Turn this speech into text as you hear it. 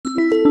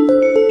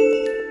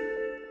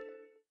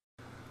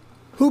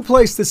Who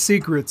placed the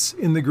secrets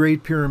in the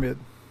Great Pyramid?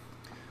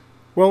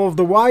 Well, of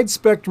the wide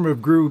spectrum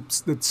of groups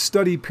that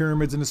study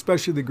pyramids, and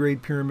especially the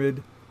Great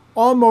Pyramid,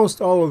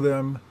 almost all of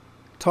them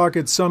talk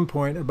at some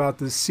point about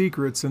the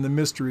secrets and the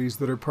mysteries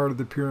that are part of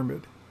the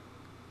pyramid.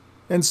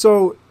 And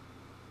so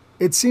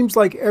it seems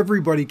like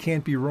everybody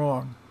can't be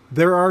wrong.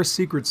 There are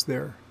secrets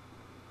there.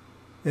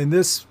 In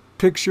this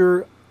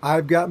picture,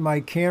 I've got my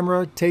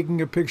camera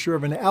taking a picture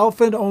of an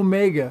Alpha and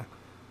Omega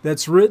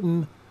that's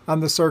written on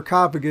the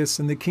sarcophagus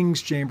in the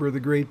King's Chamber of the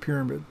Great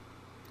Pyramid.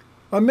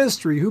 A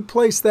mystery. Who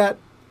placed that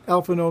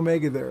Alpha and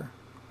Omega there?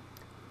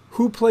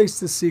 Who placed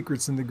the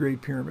secrets in the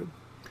Great Pyramid?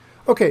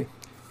 Okay,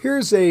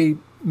 here's a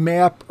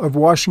map of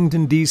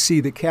Washington, D.C.,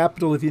 the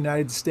capital of the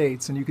United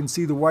States, and you can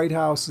see the White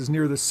House is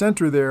near the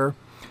center there.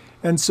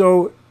 And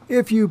so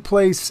if you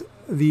place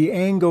the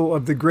angle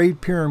of the Great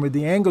Pyramid,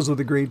 the angles of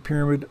the Great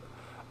Pyramid,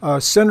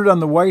 centered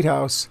on the White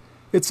House,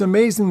 it's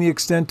amazing the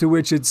extent to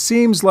which it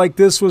seems like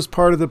this was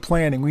part of the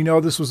planning. We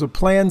know this was a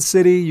planned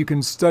city. You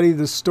can study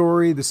the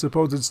story, the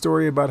supposed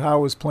story about how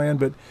it was planned,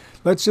 but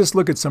let's just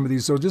look at some of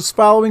these. So just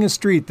following a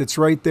street that's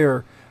right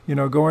there,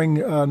 going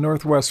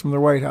northwest from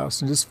the White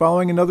House, and just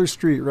following another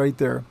street right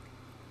there.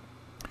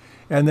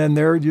 And then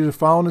there, you're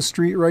following a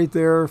street right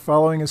there,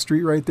 following a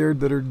street right there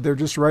they're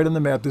just right on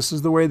the map. This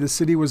is the way the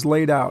city was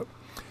laid out.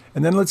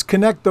 And then let's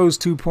connect those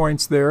 2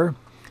 points there.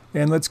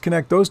 And let's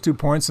connect those 2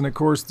 points. And of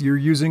course, you're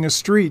using a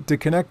street to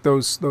connect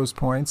those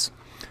points.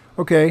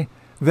 Okay,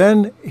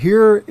 then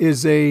here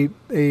is a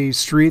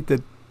street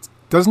that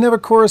doesn't have a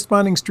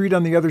corresponding street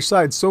on the other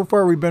side. So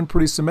far, we've been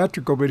pretty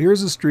symmetrical, but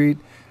here's a street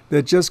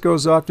that just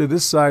goes off to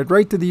this side,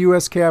 right to the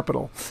U.S.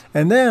 Capitol.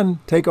 And then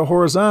take a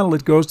horizontal,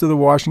 it goes to the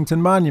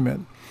Washington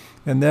Monument.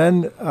 And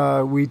then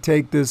we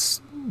take this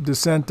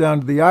descent down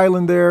to the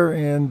island there,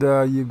 and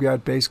you've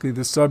got basically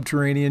the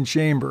subterranean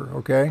chamber,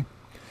 okay?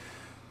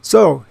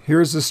 So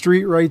here's the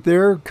street right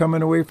there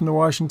coming away from the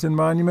Washington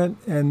Monument,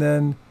 and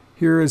then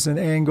here is an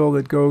angle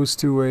that goes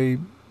to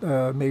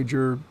a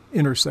major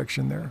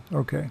intersection there,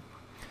 okay?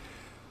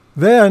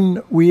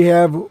 Then we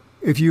have,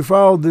 if you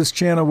followed this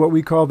channel, what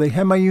we call the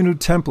Humayun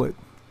template.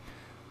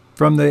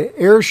 From the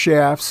air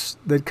shafts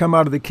that come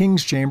out of the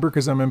King's Chamber,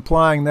 because I'm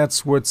implying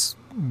that's what's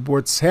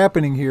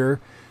happening here,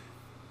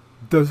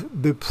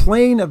 the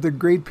plane of the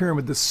Great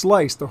Pyramid,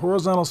 the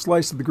horizontal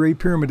slice of the Great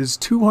Pyramid is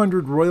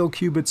 200 royal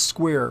cubits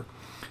square.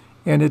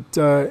 And it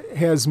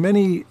has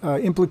many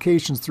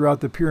implications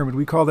throughout the pyramid.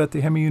 We call that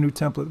the Humayun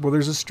template. Well,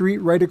 there's a street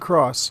right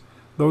across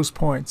those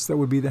points. That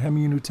would be the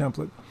Humayun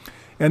template.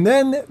 And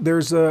then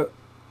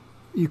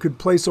you could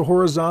place a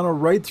horizontal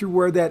right through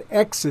where that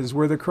X is,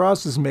 where the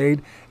cross is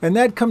made. And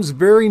that comes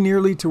very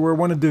nearly to where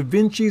one of Da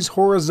Vinci's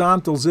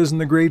horizontals is in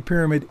the Great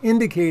Pyramid,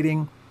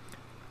 indicating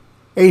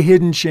a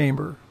hidden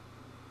chamber.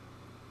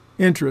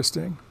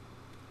 Interesting.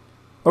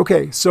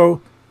 Okay, so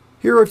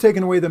here I've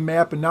taken away the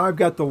map, and now I've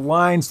got the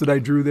lines that I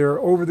drew there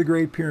over the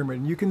Great Pyramid.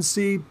 And you can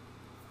see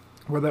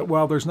that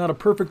while there's not a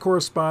perfect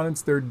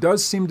correspondence, there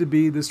does seem to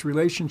be this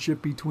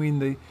relationship between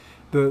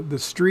the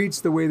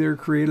streets, the way they're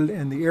created,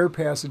 and the air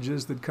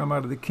passages that come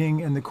out of the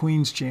King and the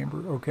Queen's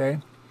Chamber, okay?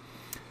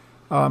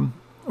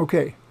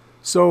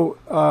 So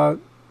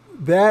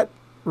that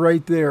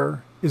right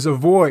there is a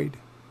void.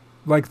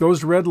 Like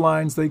those red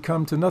lines, they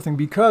come to nothing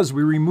because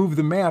we remove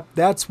the map.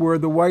 That's where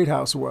the White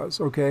House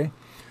was, okay?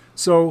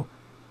 So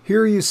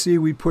here you see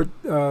we put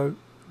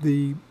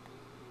the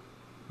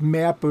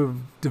map of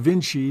Da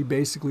Vinci,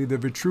 basically the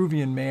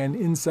Vitruvian Man,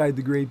 inside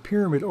the Great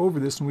Pyramid over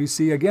this. And we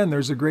see, again,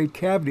 there's a great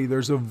cavity.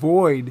 There's a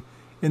void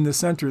in the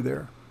center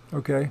there,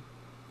 okay?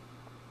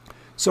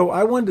 So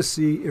I wanted to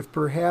see if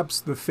perhaps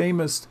the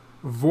famous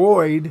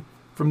void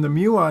from the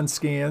muon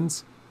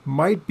scans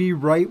might be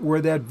right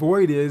where that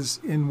void is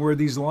in where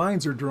these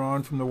lines are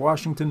drawn from the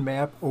Washington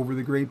map over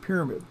the Great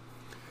Pyramid.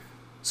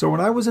 So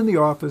when I was in the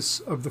office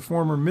of the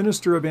former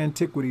Minister of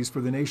Antiquities for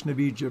the nation of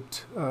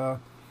Egypt,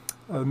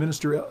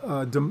 Minister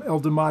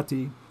El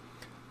Damati,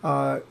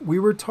 we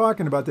were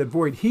talking about that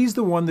void. He's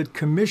the one that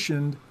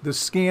commissioned the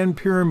Scan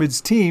Pyramids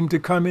team to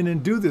come in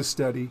and do this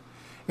study.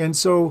 And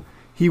so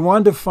he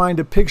wanted to find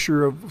a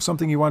picture of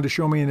something he wanted to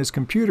show me in his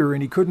computer,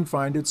 and he couldn't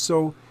find it.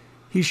 So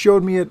he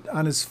showed me it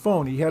on his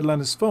phone. He had it on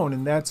his phone,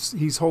 and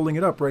he's holding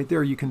it up right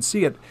there. You can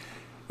see it.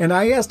 And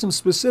I asked him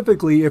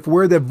specifically if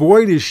where that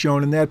void is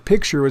shown in that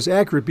picture is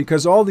accurate,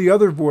 because all the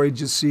other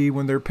voids you see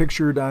when they're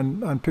pictured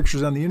on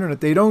pictures on the internet,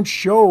 they don't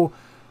show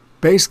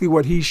basically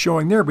what he's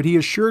showing there, but he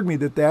assured me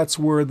that that's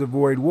where the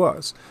void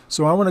was.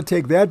 So I want to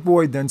take that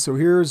void then. So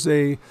here's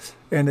and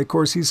of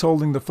course he's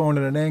holding the phone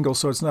at an angle,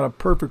 so it's not a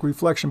perfect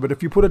reflection, but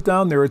if you put it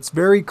down there, it's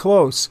very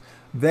close.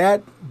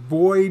 That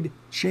void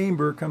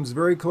chamber comes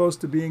very close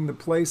to being the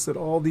place that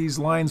all these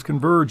lines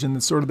converge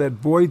in, sort of that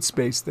void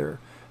space there,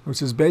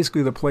 which is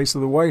basically the place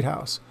of the White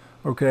House,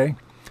 okay?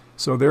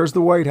 So there's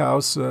the White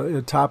House,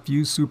 a top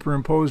view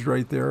superimposed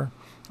right there,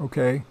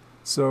 okay?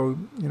 So,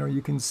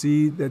 you can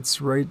see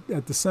that's right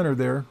at the center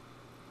there,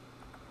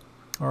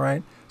 all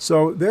right?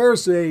 So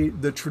there's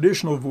the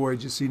traditional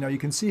void you see. Now you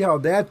can see how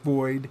that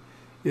void,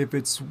 if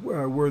it's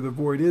where the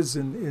void is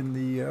in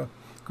the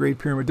Great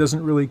Pyramid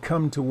doesn't really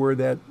come to where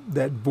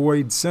that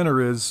void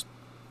center is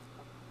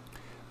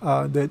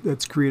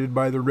that's created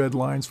by the red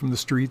lines from the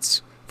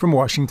streets from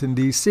Washington,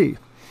 D.C.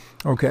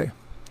 Okay.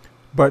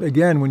 But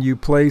again, when you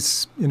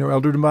place,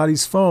 Elder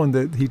Damadi's phone,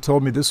 that he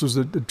told me this was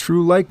a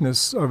true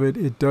likeness of it,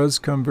 it does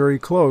come very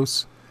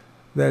close.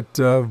 That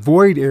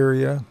void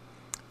area,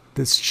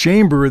 this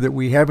chamber that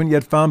we haven't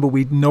yet found, but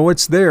we know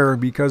it's there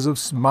because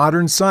of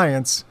modern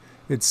science,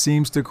 it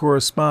seems to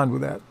correspond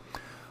with that.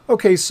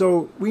 Okay,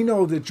 so we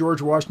know that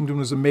George Washington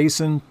was a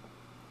Mason,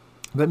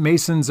 that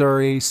Masons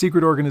are a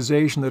secret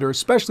organization that are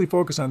especially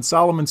focused on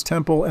Solomon's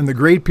Temple and the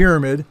Great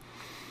Pyramid.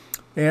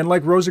 And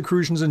like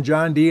Rosicrucians and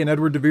John Dee and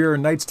Edward de Vere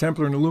and Knights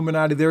Templar and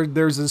Illuminati,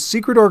 there's a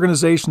secret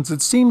organizations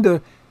that seem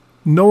to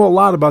know a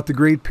lot about the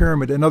Great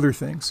Pyramid and other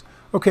things.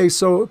 Okay,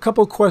 so a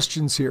couple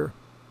questions here.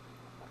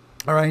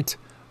 All right.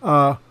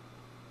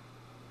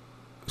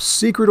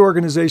 Secret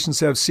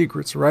organizations have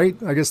secrets, right?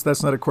 I guess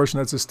that's not a question,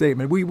 that's a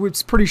statement. We're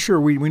pretty sure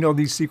we know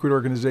these secret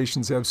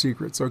organizations have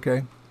secrets,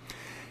 okay?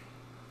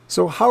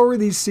 So how are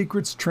these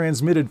secrets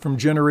transmitted from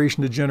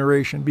generation to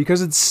generation?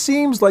 Because it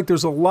seems like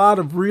there's a lot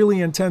of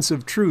really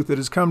intensive truth that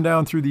has come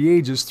down through the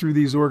ages through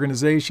these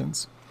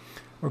organizations,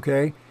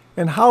 okay?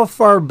 And how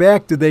far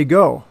back do they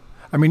go?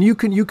 I mean, you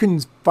can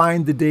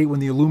find the date when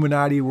the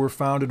Illuminati were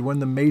founded, when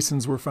the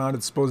Masons were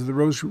founded, supposedly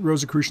the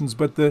Rosicrucians,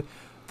 but the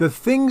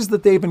things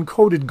that they've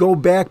encoded go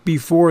back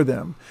before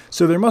them.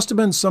 So there must have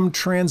been some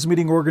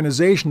transmitting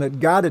organization that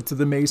got it to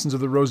the Masons or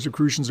the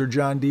Rosicrucians or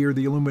John Dee or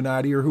the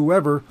Illuminati or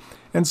whoever.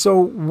 And so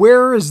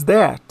where is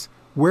that?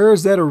 Where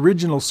is that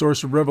original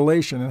source of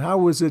revelation? And how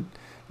was it,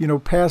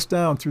 passed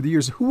down through the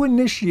years? Who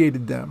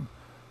initiated them?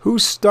 Who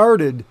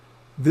started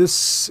this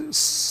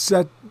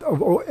set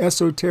of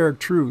esoteric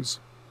truths?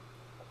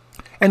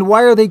 And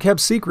why are they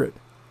kept secret?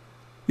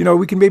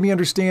 We can maybe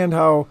understand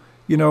how,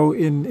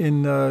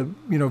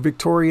 in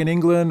Victorian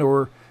England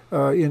or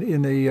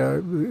in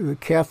the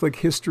Catholic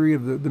history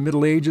of the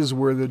Middle Ages,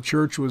 where the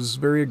church was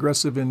very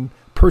aggressive in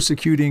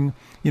persecuting,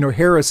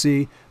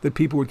 heresy, that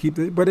people would keep.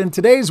 But in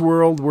today's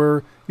world,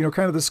 where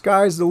kind of the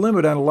sky's the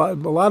limit on a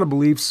lot of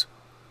beliefs,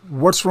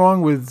 what's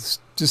wrong with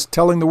just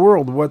telling the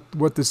world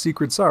what the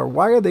secrets are?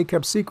 Why are they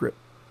kept secret?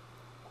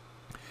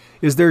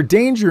 Is there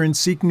danger in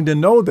seeking to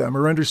know them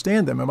or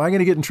understand them? Am I going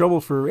to get in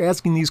trouble for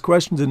asking these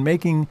questions and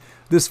making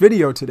this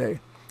video today?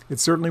 It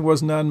certainly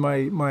wasn't on my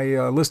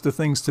list of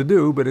things to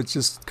do, but it's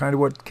just kind of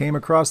what came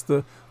across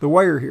the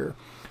wire here.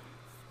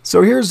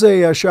 So here's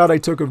a shot I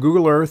took of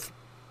Google Earth.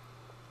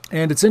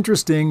 And it's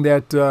interesting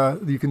that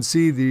you can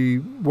see the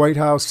White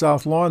House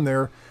South Lawn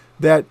there.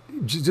 That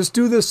just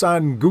do this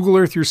on Google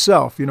Earth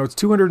yourself. It's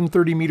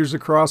 230 meters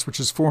across, which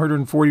is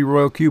 440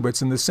 royal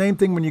cubits. And the same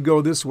thing when you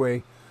go this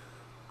way.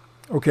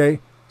 Okay,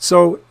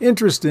 so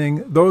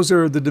interesting. Those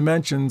are the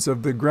dimensions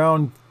of the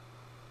ground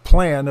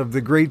plan of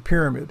the Great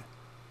Pyramid.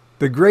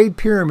 The Great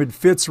Pyramid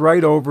fits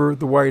right over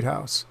the White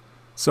House.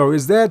 So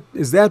is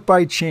that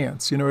by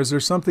chance? Is there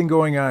something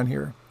going on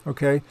here?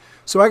 Okay,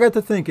 so I got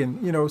to thinking,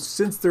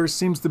 since there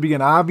seems to be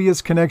an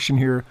obvious connection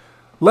here,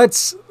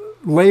 let's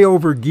lay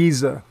over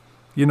Giza,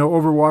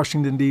 over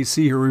Washington,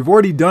 D.C. here. We've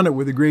already done it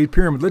with the Great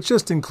Pyramid. Let's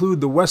just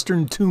include the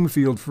Western Tomb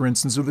Field, for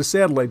instance, or the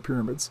satellite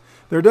pyramids.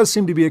 There does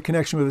seem to be a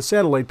connection with the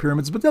satellite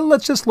pyramids, but then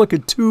let's just look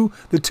at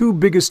the two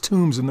biggest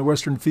tombs in the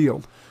Western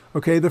Field.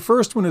 Okay, the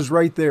first one is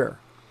right there.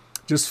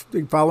 Just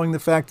following the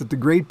fact that the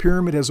Great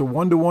Pyramid has a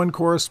 1-to-1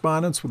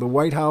 correspondence with the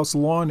White House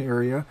lawn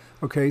area.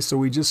 Okay, so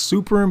we just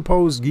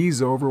superimposed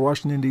Giza over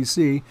Washington,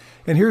 D.C.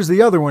 And here's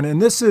the other one,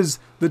 and this is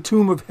the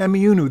tomb of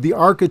Hemiunu, the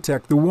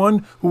architect, the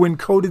one who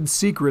encoded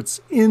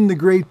secrets in the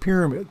Great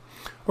Pyramid.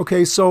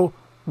 Okay, so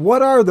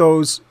what are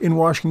those in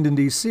Washington,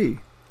 D.C.?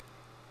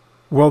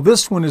 Well,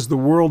 this one is the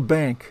World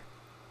Bank.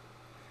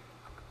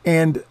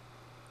 And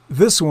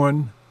this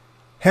one,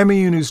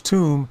 Hemiunu's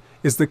tomb,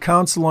 is the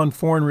Council on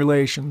Foreign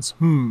Relations.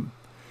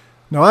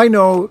 Now, I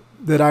know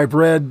that I've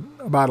read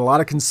about a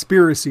lot of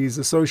conspiracies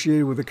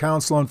associated with the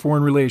Council on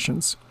Foreign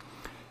Relations.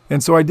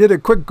 And so I did a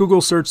quick Google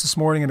search this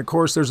morning, and of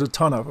course there's a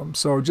ton of them.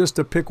 So just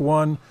to pick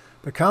one,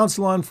 the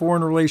Council on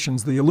Foreign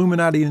Relations, the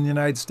Illuminati in the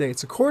United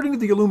States. According to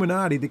the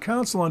Illuminati, the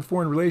Council on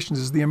Foreign Relations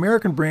is the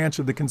American branch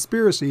of the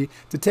conspiracy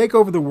to take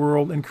over the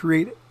world and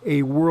create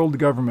a world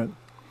government.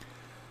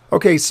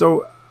 Okay,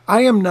 so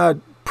I am not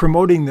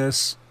promoting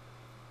this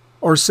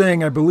or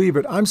saying I believe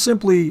it. I'm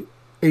simply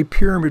a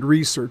pyramid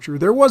researcher.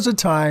 There was a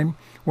time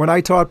when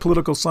I taught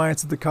political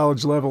science at the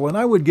college level, and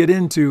I would get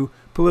into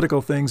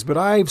political things, but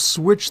I've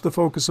switched the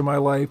focus of my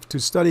life to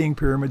studying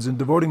pyramids and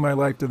devoting my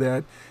life to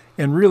that,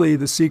 and really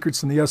the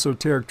secrets and the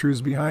esoteric truths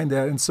behind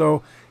that. And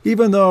so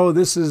even though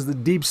this is the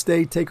deep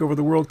state, take over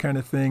the world kind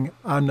of thing,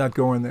 I'm not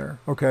going there,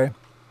 okay?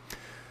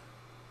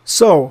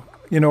 So,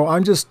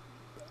 I'm just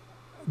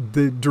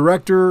the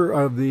director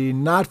of the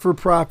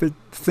not-for-profit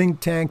think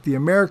tank, the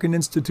American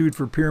Institute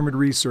for Pyramid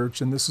Research,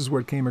 and this is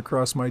what came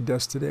across my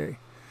desk today.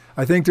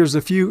 I think there's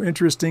a few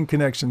interesting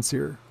connections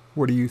here.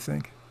 What do you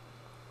think?